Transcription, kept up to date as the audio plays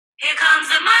Here comes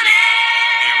the money.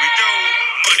 Here we go.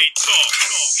 Money talk.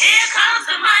 Here comes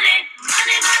the money.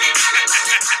 Money, money, money,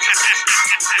 money, money.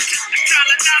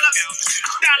 Dollar, dollar.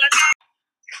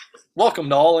 Welcome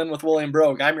to All In with Willie and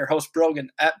Brogue. I'm your host,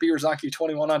 Brogan, at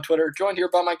BeersOnQ21 on Twitter, joined here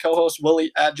by my co-host,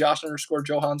 Willie, at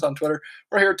Josh_Johans on Twitter.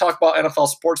 We're here to talk about NFL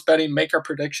sports betting, make our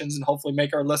predictions, and hopefully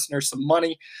make our listeners some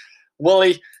money.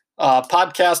 Willie,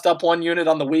 podcast up 1 unit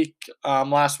on the week.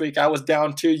 Last week I was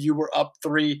down 2, you were up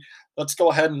 3. Let's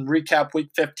go ahead and recap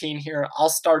week 15 here. I'll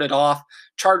start it off.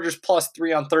 Chargers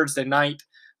 +3 on Thursday night.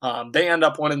 They end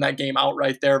up winning that game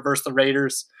outright there versus the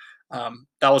Raiders.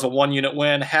 That was a 1 unit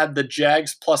win. Had the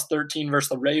Jags +13 versus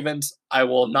the Ravens. I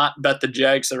will not bet the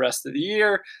Jags the rest of the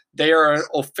year. They are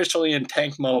officially in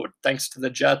tank mode thanks to the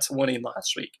Jets winning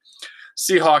last week.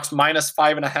 Seahawks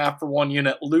 -5.5 for 1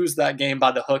 unit. Lose that game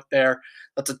by the hook there.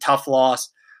 That's a tough loss.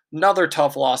 Another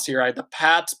tough loss here. I had the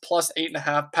Pats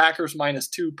 +8.5. Packers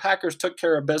 -2. Packers took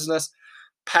care of business.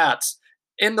 Pats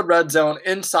in the red zone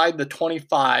inside the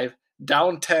 25,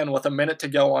 down 10 with a minute to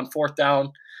go on 4th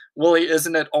down. Willie,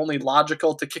 isn't it only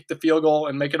logical to kick the field goal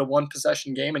and make it a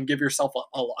 1-possession game and give yourself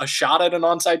a shot at an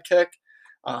onside kick?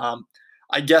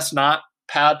 I guess not.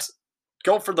 Pats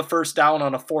go for the first down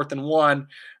on a 4th and 1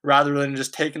 rather than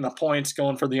just taking the points,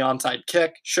 going for the onside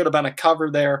kick. Should have been a cover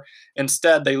there.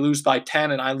 Instead, they lose by 10,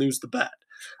 and I lose the bet.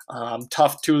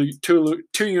 Tough two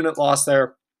unit loss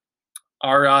there.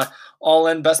 Our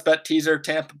all-in best bet teaser,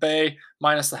 Tampa Bay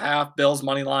 -0.5, Bills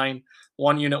money line.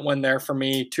 1 unit win there for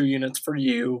me, 2 units for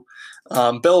you.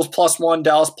 Bills +1,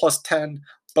 Dallas +10.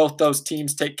 Both those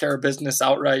teams take care of business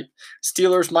outright.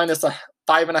 Steelers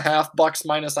 -5.5, Bucks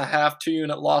 -0.5, 2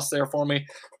 unit loss there for me.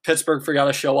 Pittsburgh forgot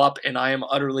to show up, and I am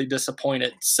utterly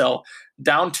disappointed. So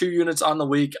down 2 units on the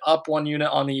week, up 1 unit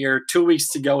on the year. 2 weeks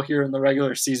to go here in the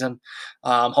regular season.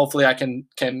 Hopefully I can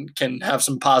have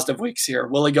some positive weeks here.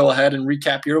 Willie, go ahead and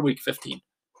recap your week 15.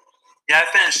 Yeah,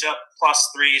 I finished up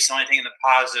 +3, so anything in the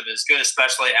positive is good,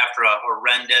 especially after a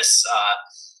horrendous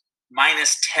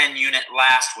 -10 unit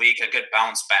last week, a good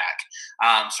bounce back.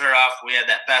 Started off, we had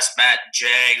that best bet,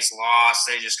 Jags lost.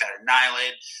 They just got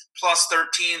annihilated.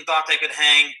 +13, thought they could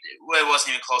hang. It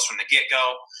wasn't even close from the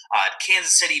get-go.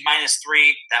 Kansas City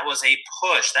 -3, that was a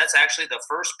push. That's actually the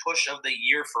first push of the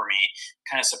year for me.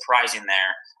 Kind of surprising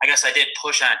there. I guess I did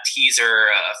push on a teaser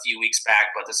a few weeks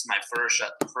back, but this is my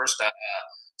first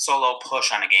solo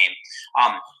push on a game.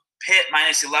 Pitt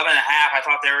 -11.5. I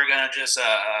thought they were going to just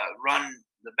run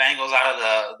the Bengals out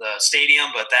of the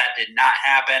stadium, but that did not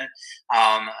happen.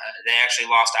 They actually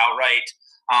lost outright.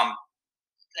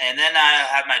 And then I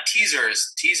had my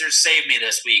teasers. Teasers saved me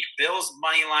this week. Bills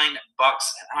money line,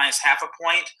 Bucks -0.5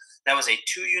 point. That was a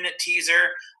 2 unit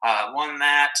teaser. Won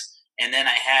that. And then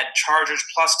I had Chargers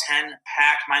 +10,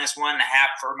 Pack -1.5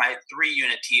 for my 3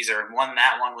 unit teaser, and won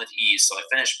that one with ease. So I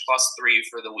finished +3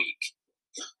 for the week.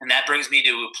 And that brings me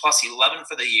to +11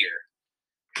 for the year.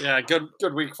 Yeah,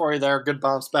 good week for you there. Good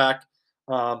bounce back.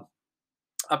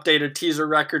 Updated teaser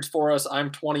records for us. I'm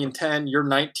 20-10. You're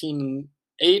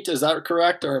 19-8. Is that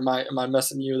correct, or am I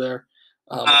missing you there?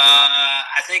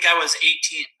 I think I was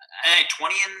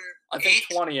 20-8. I think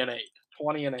 20-8.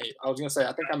 20-8. I was gonna say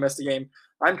I think I missed a game.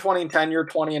 I'm 20-10. You're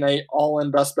 20-8. All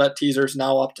in best bet teasers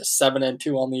now up to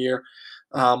 7-2 on the year,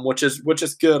 which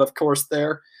is good, of course.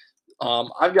 There,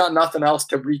 I've got nothing else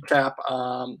to recap.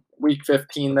 Week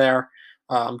 15 there.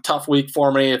 Tough week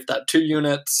for me. If that 2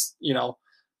 units,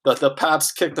 the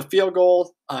Pats kick the field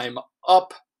goal, I'm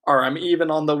up or I'm even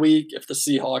on the week. If the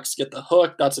Seahawks get the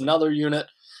hook, that's another unit.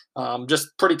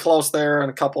 Just pretty close there,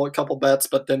 and a couple bets,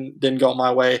 but then didn't go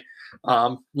my way.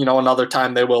 Another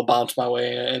time they will bounce my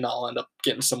way, and I'll end up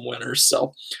getting some winners.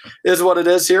 So, is what it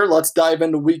is here. Let's dive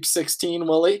into week 16,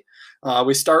 Willie.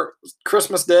 We start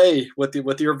Christmas Day with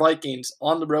your Vikings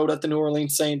on the road at the New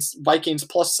Orleans Saints. Vikings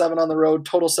 +7 on the road.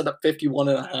 Total set at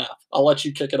 51.5. I'll let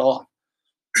you kick it off.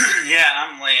 Yeah,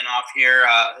 I'm laying off here.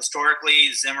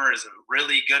 Historically, Zimmer is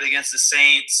really good against the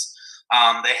Saints.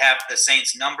 They have the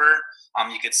Saints number.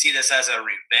 You could see this as a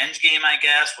revenge game, I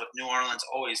guess, with New Orleans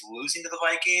always losing to the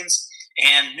Vikings.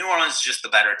 And New Orleans is just the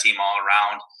better team all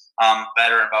around,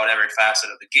 better about every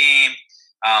facet of the game.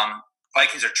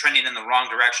 Vikings are trending in the wrong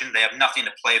direction. They have nothing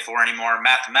to play for anymore.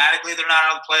 Mathematically, they're not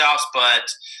out of the playoffs,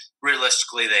 but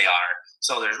realistically, they are.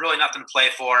 So there's really nothing to play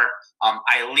for.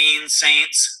 I lean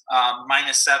Saints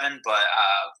 -7, but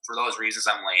for those reasons,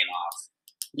 I'm laying off.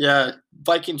 Yeah,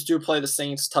 Vikings do play the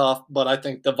Saints tough, but I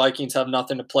think the Vikings have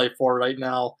nothing to play for right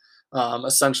now.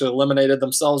 Essentially eliminated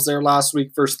themselves there last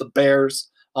week versus the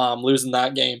Bears, losing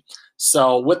that game.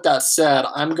 So with that said,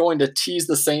 I'm going to tease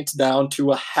the Saints down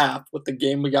to 0.5 with the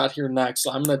game we got here next.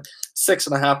 So I'm going to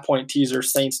 6.5 point teaser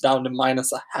Saints down to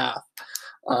 -0.5.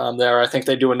 there. I think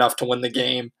they do enough to win the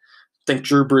game. I think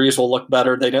Drew Brees will look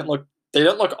better. They didn't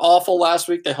look awful last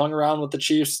week. They hung around with the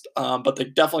Chiefs, but they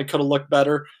definitely could have looked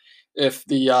better if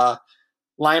the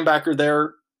linebacker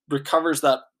there recovers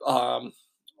that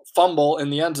fumble in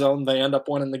the end zone. They end up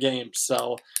winning the game.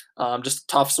 So just a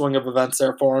tough swing of events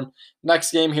there for them.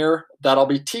 Next game here that I'll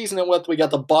be teasing it with, we got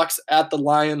the Bucks at the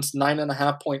Lions,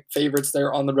 9.5-point favorites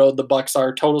there on the road. The Bucks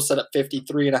are total set at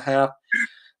 53.5.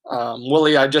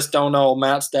 Willie, I just don't know.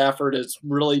 Matt Stafford is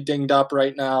really dinged up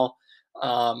right now.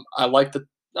 I like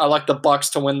the Bucks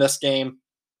to win this game.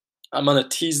 I'm going to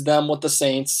tease them with the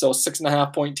Saints, so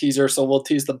 6.5-point teaser. So we'll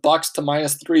tease the Bucks to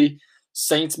 -3,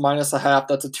 Saints -0.5.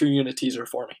 That's a 2-unit teaser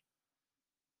for me.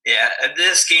 Yeah,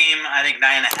 this game, I think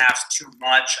 9.5 is too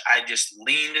much. I just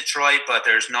lean Detroit, but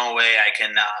there's no way I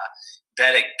can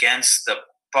bet against the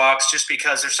Bucks just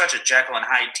because they're such a Jekyll and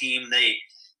Hyde team.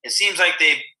 It seems like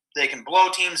they can blow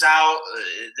teams out.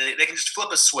 They can just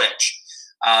flip a switch.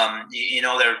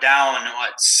 They're down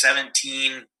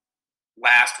 17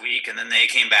 last week, and then they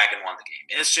came back and won the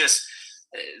game. It's just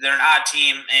they're an odd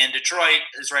team, and Detroit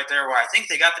is right there where I think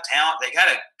they got the talent. They got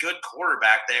a good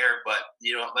quarterback there, but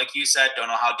like you said, don't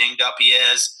know how dinged up he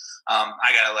is.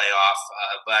 I got to lay off,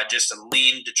 but just a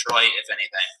lean Detroit if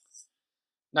anything.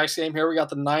 Next game here, we got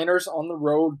the Niners on the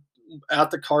road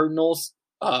at the Cardinals.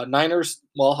 Niners,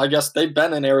 well, I guess they've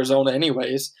been in Arizona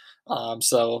anyways,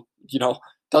 so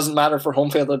doesn't matter for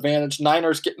home field advantage.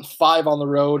 Niners getting 5 on the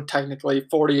road, technically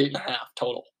 48.5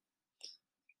 total.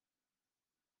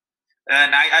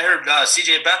 And I heard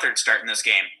C.J. Beathard starting this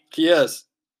game. He is.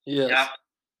 Yeah.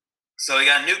 So we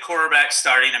got a new quarterback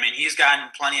starting. I mean, he's gotten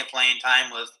plenty of playing time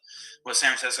with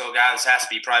San Francisco. Guy, this has to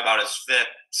be probably about his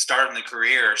 5th start in the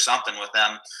career or something with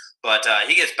them. But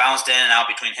he gets bounced in and out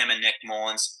between him and Nick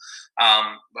Mullins.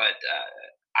 But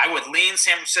I would lean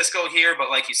San Francisco here, but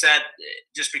like you said,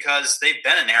 just because they've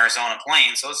been in Arizona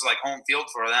playing, so this is like home field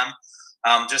for them,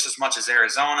 just as much as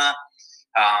Arizona.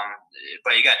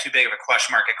 But you got too big of a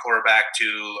question mark at quarterback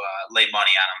to lay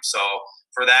money on them. So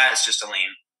for that, it's just a lean.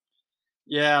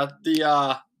 Yeah,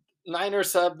 the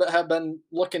Niners have been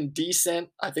looking decent.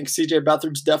 I think C.J.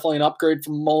 Beathard's definitely an upgrade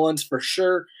from Mullins for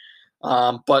sure.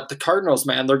 But the Cardinals,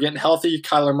 man, they're getting healthy.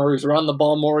 Kyler Murray's running the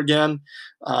ball more again.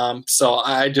 So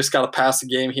I just got to pass the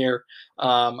game here.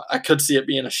 I could see it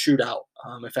being a shootout,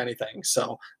 if anything.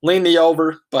 So lean the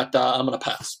over, but I'm going to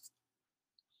pass.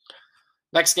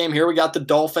 Next game here, we got the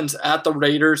Dolphins at the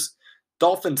Raiders.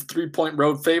 Dolphins 3-point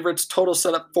road favorites. Total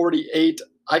set up 48.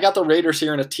 I got the Raiders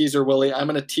here in a teaser, Willie. I'm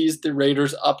going to tease the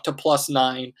Raiders up to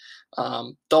 +9.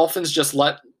 Dolphins just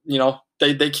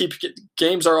they keep –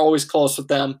 games are always close with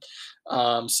them.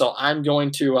 So I'm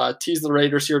going to tease the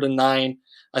Raiders here to 9.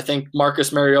 I think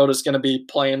Marcus Mariota is going to be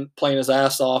playing his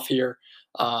ass off here,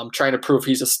 trying to prove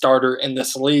he's a starter in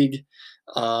this league.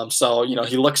 So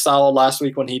he looked solid last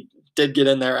week when he did get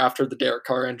in there after the Derek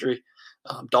Carr injury.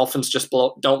 Dolphins just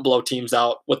don't blow teams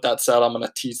out. With that said, I'm going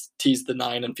to tease the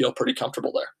 9 and feel pretty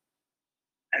comfortable there.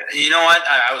 You know what?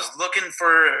 I was looking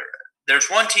for – there's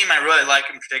one team I really like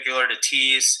in particular to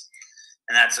tease,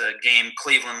 and that's a game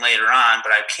Cleveland later on,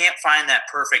 but I can't find that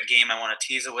perfect game I want to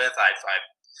tease it with. I've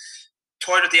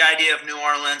toyed with the idea of New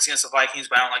Orleans against the Vikings,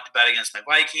 but I don't like to bet against my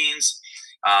Vikings.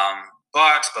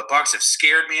 But Bucks have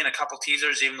scared me in a couple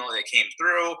teasers, even though they came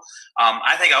through.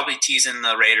 I think I'll be teasing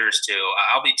the Raiders too.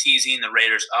 I'll be teasing the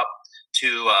Raiders up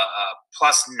to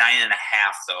 +9.5,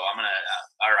 though. I'm gonna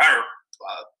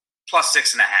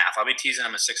 +6.5. I'll be teasing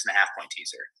them a 6.5-point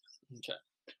teaser. Okay.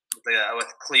 With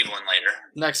Cleveland later.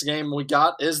 Next game we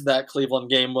got is that Cleveland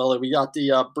game, Willie. We got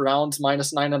the Browns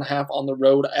 -9.5 on the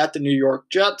road at the New York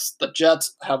Jets. The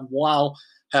Jets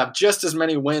have just as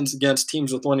many wins against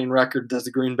teams with winning records as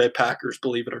the Green Bay Packers,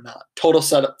 believe it or not. Total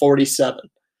set at 47.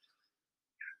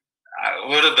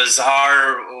 What a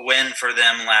bizarre win for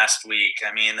them last week.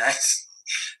 I mean,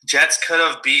 Jets could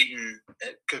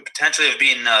potentially have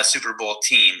beaten a Super Bowl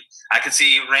team. I could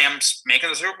see Rams making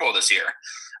the Super Bowl this year.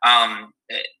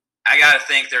 I got to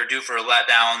think they're due for a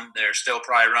letdown. They're still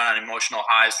probably running emotional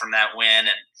highs from that win,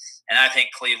 and I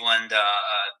think Cleveland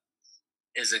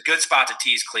is a good spot to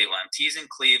tease Cleveland. Teasing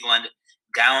Cleveland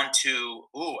down to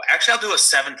actually I'll do a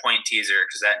 7-point teaser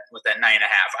because with that 9.5,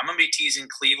 I'm gonna be teasing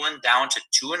Cleveland down to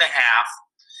 2.5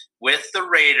 with the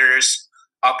Raiders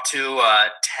up to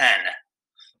 10.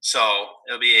 So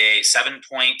it'll be a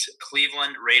 7-point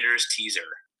Cleveland Raiders teaser.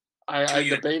 I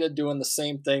debated doing the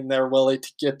same thing there, Willie,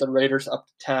 to get the Raiders up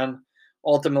to 10.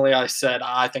 Ultimately, I said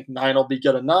I think 9 will be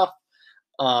good enough.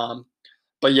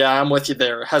 But yeah, I'm with you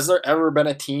there. Has there ever been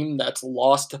a team that's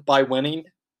lost by winning?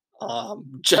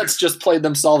 Jets just played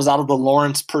themselves out of the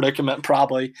Lawrence predicament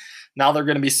probably. Now they're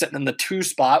going to be sitting in the 2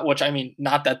 spot, which, I mean,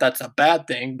 not that that's a bad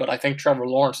thing, but I think Trevor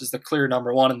Lawrence is the clear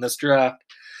number 1 in this draft,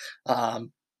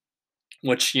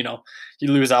 which, you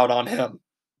lose out on him.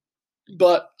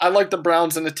 But I like the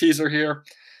Browns in the teaser here,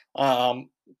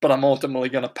 but I'm ultimately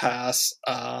going to pass.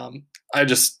 I'm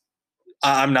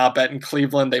not betting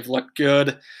Cleveland. They've looked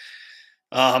good.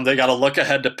 They got to look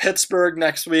ahead to Pittsburgh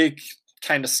next week.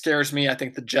 Kind of scares me. I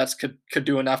think the Jets could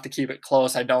do enough to keep it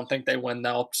close. I don't think they win,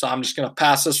 though, so I'm just going to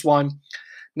pass this one.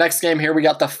 Next game here, we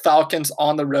got the Falcons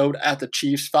on the road at the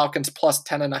Chiefs. Falcons plus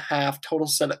 10.5, total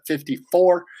set at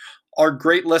 54. Our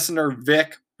great listener,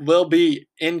 Vic, will be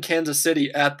in Kansas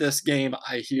City at this game,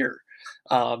 I hear.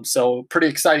 So pretty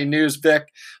exciting news, Vic.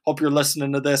 Hope you're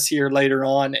listening to this here later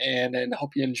on, and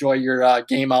hope you enjoy your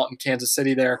game out in Kansas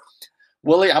City there.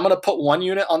 Willie, I'm going to put 1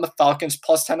 unit on the Falcons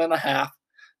plus 10.5.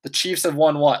 The Chiefs have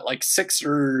won, like 6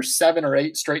 or 7 or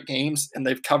 8 straight games, and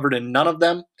they've covered in none of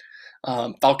them.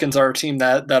 Falcons are a team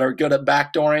that are good at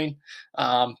backdooring.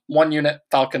 1 unit,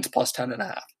 Falcons plus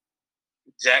 10.5.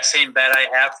 Exact same bet I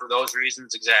have for those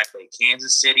reasons exactly.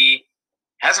 Kansas City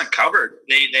hasn't covered.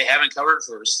 They haven't covered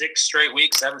for 6 straight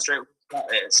weeks, 7 straight weeks.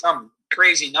 It's some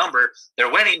crazy number.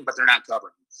 They're winning, but they're not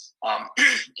covering.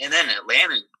 And then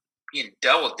Atlanta in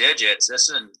double digits. This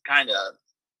is kind of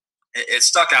 – it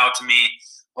stuck out to me.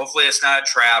 Hopefully it's not a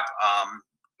trap.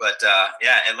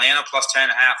 Yeah, Atlanta plus 10.5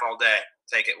 all day.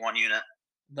 Take it, 1 unit.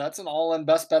 That's an all-in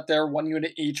best bet there, 1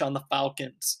 unit each on the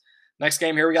Falcons. Next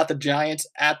game here, we got the Giants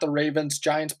at the Ravens.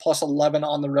 Giants plus 11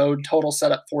 on the road, total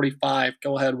set at 45.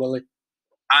 Go ahead, Willie.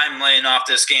 I'm laying off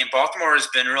this game. Baltimore has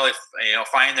been really,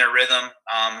 finding their rhythm,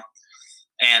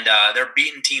 and they're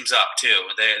beating teams up too.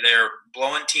 They're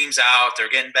blowing teams out. They're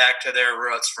getting back to their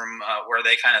roots from where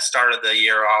they kind of started the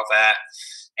year off at.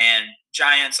 And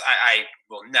Giants, I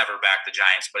will never back the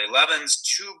Giants, but 11's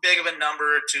too big of a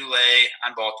number to lay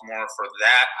on Baltimore. For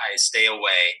that, I stay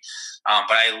away.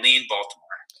 But I lean Baltimore.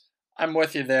 I'm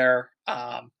with you there.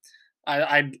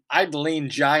 I'd lean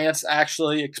Giants,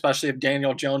 actually, especially if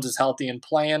Daniel Jones is healthy and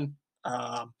playing.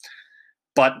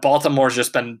 But Baltimore's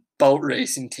just been boat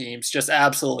racing teams, just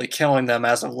absolutely killing them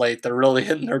as of late. They're really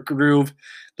hitting their groove.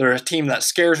 They're a team that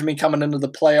scares me coming into the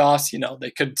playoffs.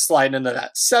 They could slide into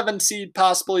that 7 seed,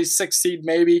 possibly 6 seed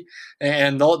maybe,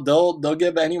 and they'll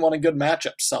give anyone a good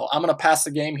matchup. So I'm going to pass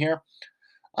the game here.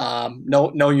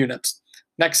 No units.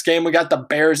 Next game, we got the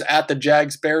Bears at the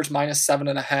Jags. Bears minus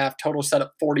 7.5. Total set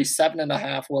at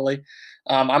 47.5, Willie.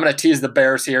 I'm going to tease the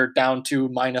Bears here down to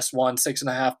 -1,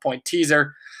 6.5 point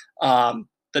teaser.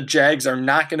 The Jags are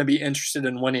not going to be interested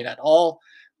in winning at all.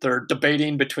 They're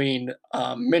debating between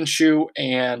Minshew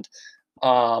and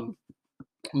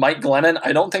Mike Glennon.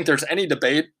 I don't think there's any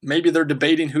debate. Maybe they're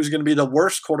debating who's going to be the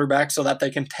worst quarterback so that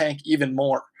they can tank even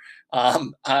more.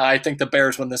 I think the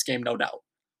Bears win this game, no doubt.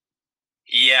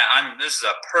 Yeah, this is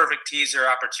a perfect teaser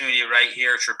opportunity right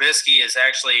here. Trubisky is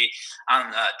actually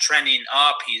trending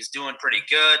up. He's doing pretty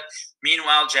good.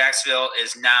 Meanwhile, Jacksonville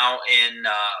is now in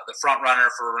the front runner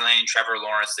for relaying Trevor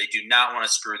Lawrence. They do not want to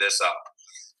screw this up.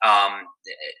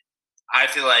 I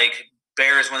feel like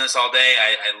Bears win this all day.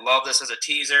 I love this as a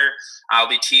teaser. I'll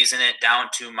be teasing it down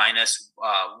to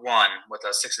 -1 with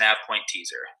a 6.5 point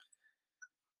teaser.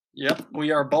 Yep,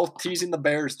 we are both teasing the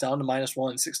Bears down to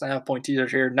 -1, 6.5 point teaser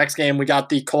here. Next game, we got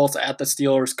the Colts at the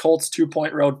Steelers. Colts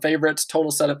 2-point road favorites.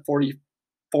 Total set at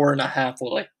 44.5,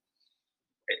 Willie.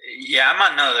 Yeah, I'm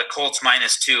on the Colts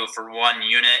 -2 for 1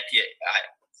 unit. Yeah, I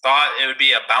thought it would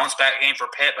be a bounce back game for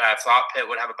Pitt, but I thought Pitt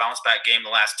would have a bounce back game the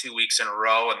last 2 weeks in a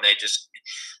row, and they just,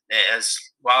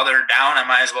 while they're down, I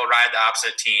might as well ride the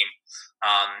opposite team.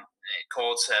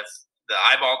 Colts have the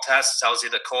eyeball test tells you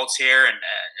the Colts here,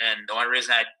 and the only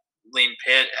reason I lean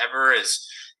Pitt ever is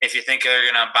if you think they're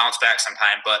going to bounce back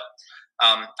sometime. But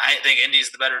I think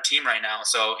Indy's the better team right now,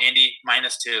 so Indy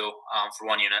 -2 for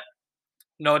 1 unit.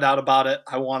 No doubt about it.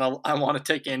 I want to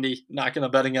take Indy. Not going to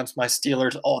bet against my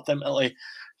Steelers ultimately.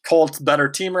 Colts better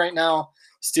team right now.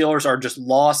 Steelers are just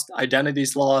lost.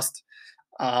 Identity's lost.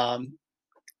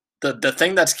 The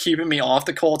thing that's keeping me off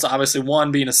the Colts, obviously,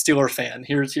 1, being a Steelers fan.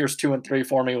 Here's 2 and 3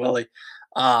 for me, Willie.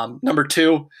 Number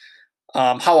 2,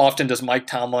 how often does Mike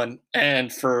Tomlin,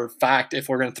 and for fact, if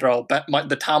we're going to throw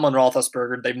the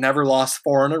Tomlin-Roethlisberger, they've never lost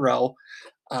 4 in a row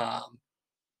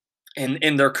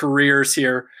in their careers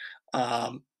here.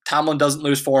 Tomlin doesn't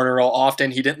lose 4 in a row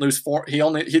often. He didn't lose 4. He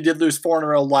did lose 4 in a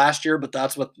row last year, but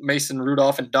that's with Mason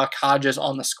Rudolph and Duck Hodges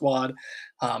on the squad.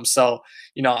 I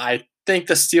think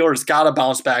the Steelers got to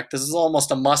bounce back. This is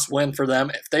almost a must-win for them.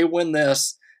 If they win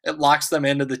this, it locks them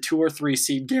into the 2 or 3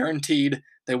 seed guaranteed.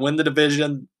 They win the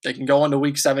division. They can go into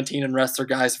Week 17 and rest their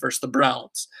guys versus the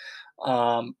Browns.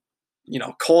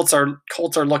 Colts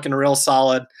are looking real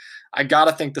solid. I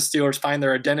gotta think the Steelers find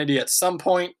their identity at some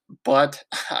point, but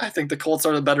I think the Colts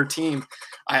are the better team.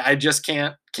 I just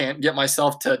can't get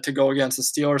myself to go against the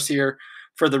Steelers here,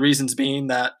 for the reasons being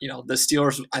that, the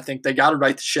Steelers, I think they got to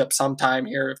right the ship sometime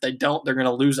here. If they don't, they're going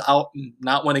to lose out and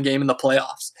not win a game in the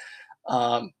playoffs.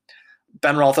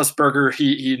 Ben Roethlisberger,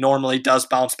 he normally does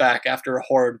bounce back after a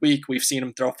horrid week. We've seen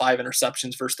him throw 5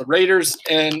 interceptions versus the Raiders,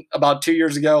 and about 3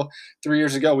 years ago,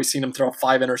 we've seen him throw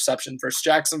 5 interceptions versus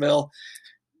Jacksonville.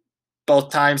 Both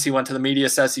times he went to the media,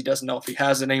 says he doesn't know if he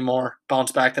has it anymore.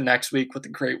 Bounce back the next week with a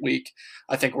great week.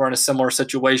 I think we're in a similar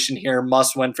situation here.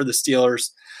 Must win for the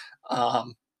Steelers.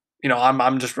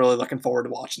 I'm just really looking forward to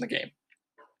watching the game.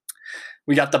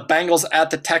 We got the Bengals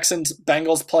at the Texans.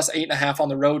 Bengals plus 8.5 on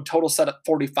the road. Total set at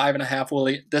 45.5,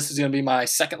 Willie. This is going to be my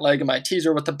second leg of my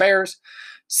teaser with the Bears.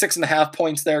 6.5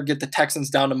 points there. Get the Texans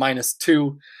down to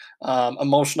 -2.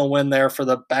 Emotional win there for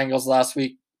the Bengals last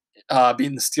week,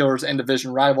 beating the Steelers and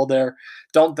division rival there.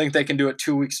 Don't think they can do it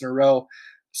 2 weeks in a row.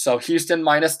 So Houston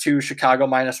 -2, Chicago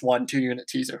 -1, 2-unit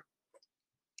teaser.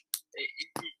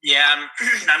 Yeah,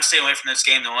 I'm staying away from this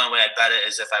game. The only way I'd bet it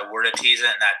is if I were to tease it,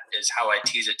 and that is how I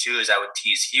tease it too, is I would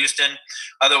tease Houston.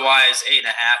 Otherwise,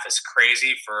 8.5 is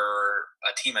crazy for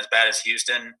a team as bad as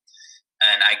Houston.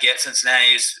 And I get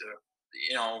Cincinnati's,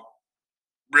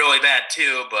 really bad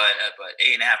too, but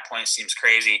 8.5 points seems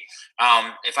crazy.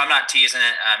 If I'm not teasing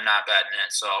it, I'm not betting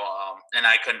it. So, and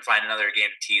I couldn't find another game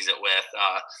to tease it with.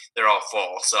 They're all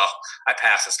full, so I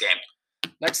pass this game.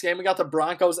 Next game, we got the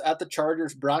Broncos at the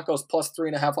Chargers. Broncos plus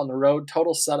 3.5 on the road.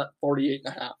 Total set at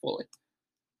 48.5, Willie.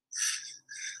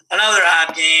 Another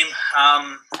odd game.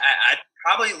 I'd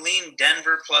probably lean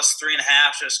Denver plus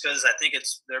 3.5 just because I think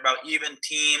they're about even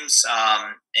teams,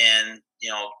 and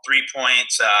 3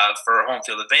 points for home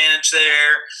field advantage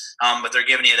there. But they're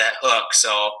giving you that hook,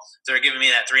 so if they're giving me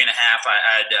that 3.5,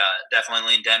 I'd definitely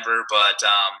lean Denver. But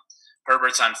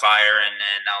Herbert's on fire, and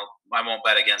I won't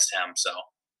bet against him. So.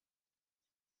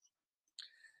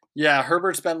 Yeah,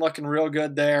 Herbert's been looking real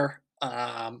good there.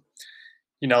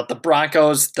 The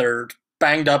Broncos, they're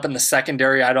banged up in the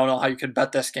secondary. I don't know how you could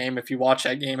bet this game if you watch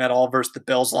that game at all versus the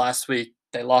Bills last week.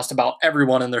 They lost about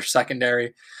everyone in their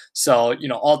secondary. So,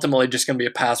 ultimately just going to be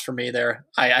a pass for me there.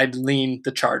 I'd lean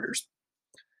the Chargers.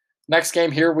 Next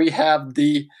game here, we have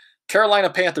the Carolina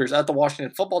Panthers at the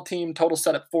Washington football team. Total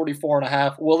set at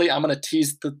 44.5. Willie, I'm going to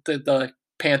tease the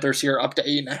Panthers here up to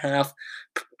 8.5.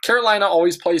 Carolina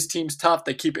always plays teams tough.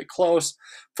 They keep it close.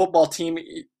 Football team,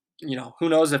 who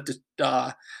knows if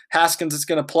Haskins is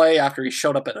going to play after he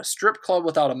showed up at a strip club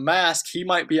without a mask. He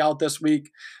might be out this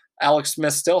week. Alex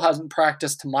Smith still hasn't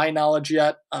practiced to my knowledge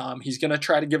yet. He's going to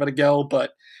try to give it a go,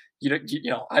 but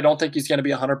I don't think he's going to be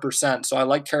 100%. So I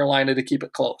like Carolina to keep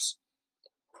it close.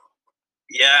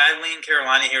 Yeah, I lean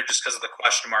Carolina here just because of the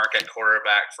question mark at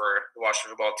quarterback for the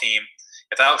Washington football team.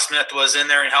 If Alex Smith was in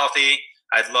there and healthy,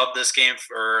 I'd love this game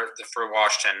for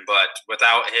Washington, but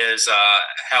without his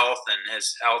health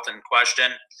in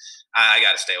question, I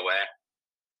got to stay away.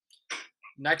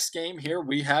 Next game here,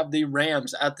 we have the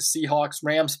Rams at the Seahawks.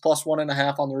 Rams plus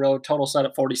 1.5 on the road. Total set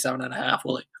at 47.5,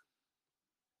 Willie.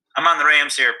 I'm on the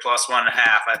Rams here, plus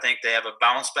 1.5. I think they have a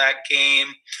bounce back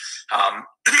game. I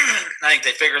think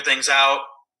they figure things out.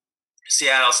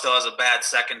 Seattle still has a bad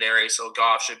secondary, so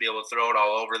Goff should be able to throw it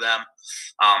all over them.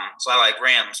 So I like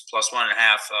Rams plus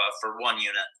 1.5 for 1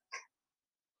 unit.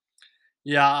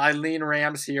 Yeah, I lean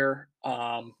Rams here.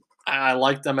 I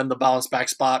like them in the bounce back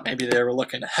spot. Maybe they were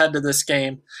looking ahead to this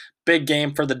game. Big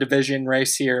game for the division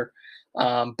race here.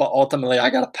 But ultimately, I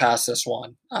got to pass this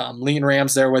one. Lean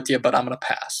Rams there with you, but I'm going to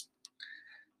pass.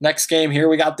 Next game here,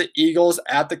 we got the Eagles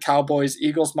at the Cowboys.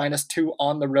 Eagles -2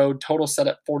 on the road. Total set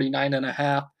at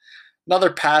 49.5.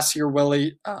 Another pass here,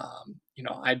 Willie.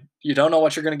 You don't know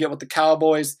what you're going to get with the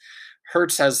Cowboys.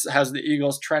 Hurts has the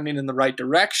Eagles trending in the right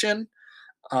direction,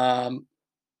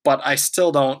 but I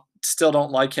still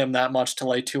don't like him that much to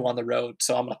lay 2 on the road.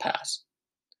 So I'm going to pass.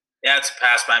 Yeah, it's a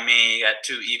pass by me. You got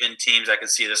 2 even teams. I can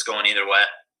see this going either way.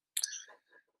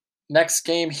 Next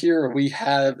game here, we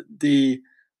have the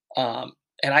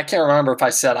and I can't remember if I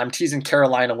said I'm teasing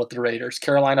Carolina with the Raiders.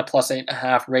 Carolina plus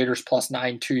 8.5, Raiders plus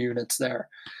 9, 2 units there.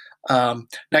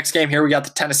 Next game here, we got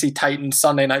the Tennessee Titans,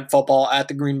 Sunday Night Football at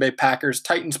the Green Bay Packers.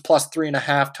 Titans plus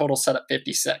 3.5, total set at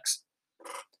 56.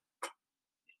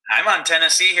 I'm on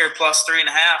Tennessee here, plus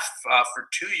 3.5 for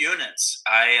 2 units.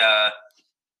 I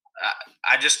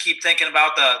just keep thinking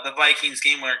about the Vikings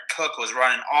game where Cook was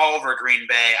running all over Green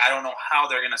Bay. I don't know how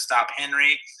they're going to stop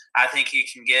Henry. I think he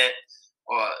can get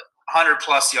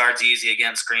 100-plus yards easy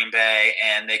against Green Bay,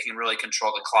 and they can really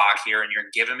control the clock here, and you're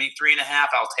giving me 3.5,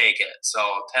 I'll take it.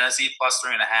 So Tennessee plus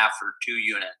 3.5 for 2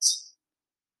 units.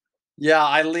 Yeah,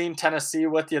 I lean Tennessee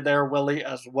with you there, Willie,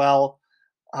 as well.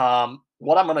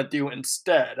 What I'm going to do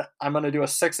instead, I'm going to do a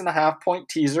 6.5-point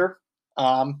teaser.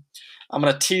 I'm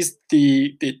going to tease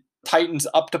the Titans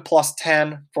up to plus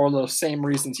 10 for those same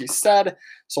reasons you said.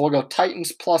 So we'll go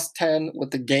Titans plus 10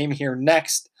 with the game here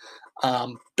next.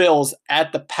 Bills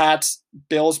at the Pats.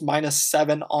 Bills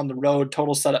 -7 on the road.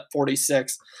 Total set at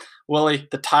 46. Willie,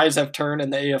 the tides have turned in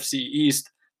the AFC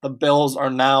East. The Bills are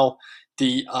now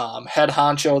the head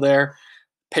honcho there.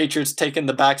 Patriots taking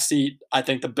the back seat. I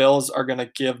think the Bills are going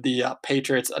to give the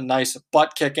Patriots a nice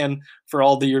butt kicking for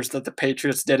all the years that the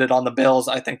Patriots did it on the Bills.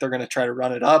 I think they're going to try to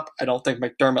run it up. I don't think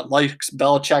McDermott likes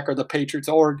Belichick or the Patriots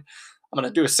org. I'm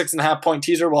going to do a 6.5-point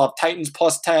teaser. We'll have Titans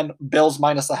plus 10, Bills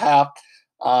 -0.5,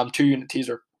 2-unit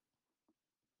teaser.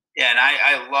 Yeah, and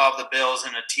I love the Bills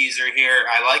in a teaser here.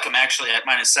 I like them actually at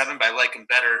 -7, but I like them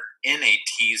better in a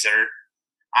teaser.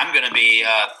 I'm going to be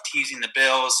teasing the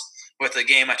Bills with the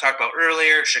game I talked about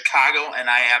earlier, Chicago, and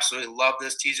I absolutely love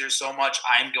this teaser so much.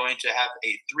 I'm going to have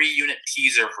a 3-unit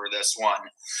teaser for this one.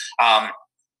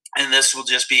 And this will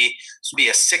just be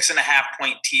a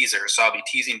 6.5-point teaser. So I'll be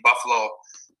teasing Buffalo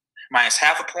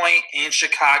 -0.5 point and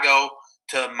Chicago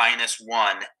to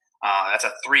 -1. That's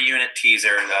a 3-unit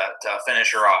teaser to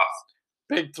finish her off.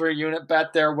 Big 3-unit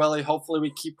bet there, Willie. Hopefully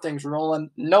we keep things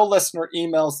rolling. No listener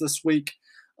emails this week,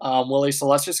 Willie. So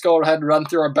let's just go ahead and run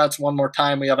through our bets one more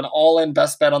time. We have an all-in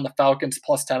best bet on the Falcons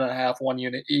plus 10.5, 1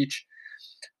 unit each.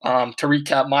 To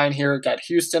recap mine here, got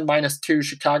Houston -2,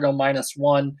 Chicago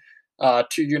 -1,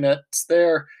 2 units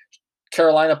there.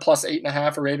 Carolina plus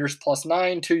 8.5, Raiders plus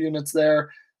 9, 2 units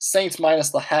there. Saints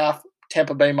 -0.5,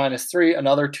 Tampa Bay -3,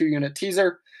 another 2-unit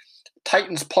teaser.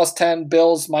 Titans plus 10,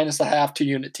 Bills -0.5,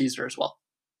 2-unit teaser as well.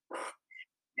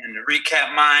 And to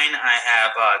recap mine, I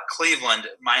have Cleveland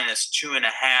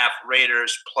 -2.5,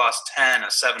 Raiders plus 10,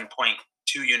 a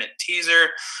 7.2-unit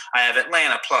teaser. I have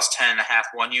Atlanta plus 10.5,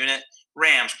 1 unit.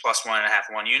 Rams plus 1.5,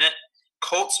 1 unit.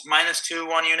 Colts -2,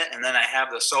 1 unit. And then I have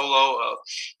the solo of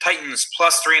Titans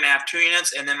plus 3.5, 2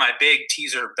 units. And then my big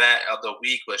teaser bet of the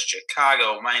week was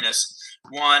Chicago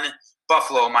 -1,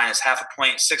 Buffalo -0.5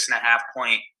 point,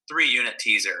 6.5-point, 3-unit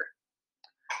teaser.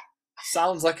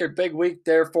 Sounds like a big week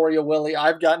there for you, Willie.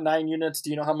 I've got 9 units. Do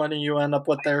you know how many you end up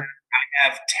with there? I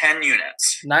have 10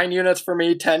 units. 9 units for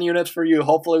me, 10 units for you.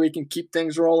 Hopefully we can keep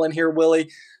things rolling here,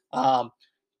 Willie.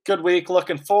 Good week.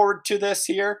 Looking forward to this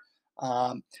here.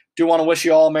 Do want to wish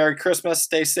you all a Merry Christmas.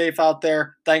 Stay safe out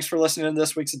there. Thanks for listening to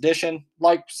this week's edition.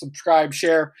 Like, subscribe,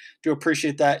 share. Do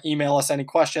appreciate that. Email us any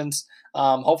questions.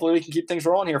 Hopefully we can keep things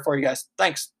rolling here for you guys.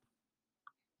 Thanks.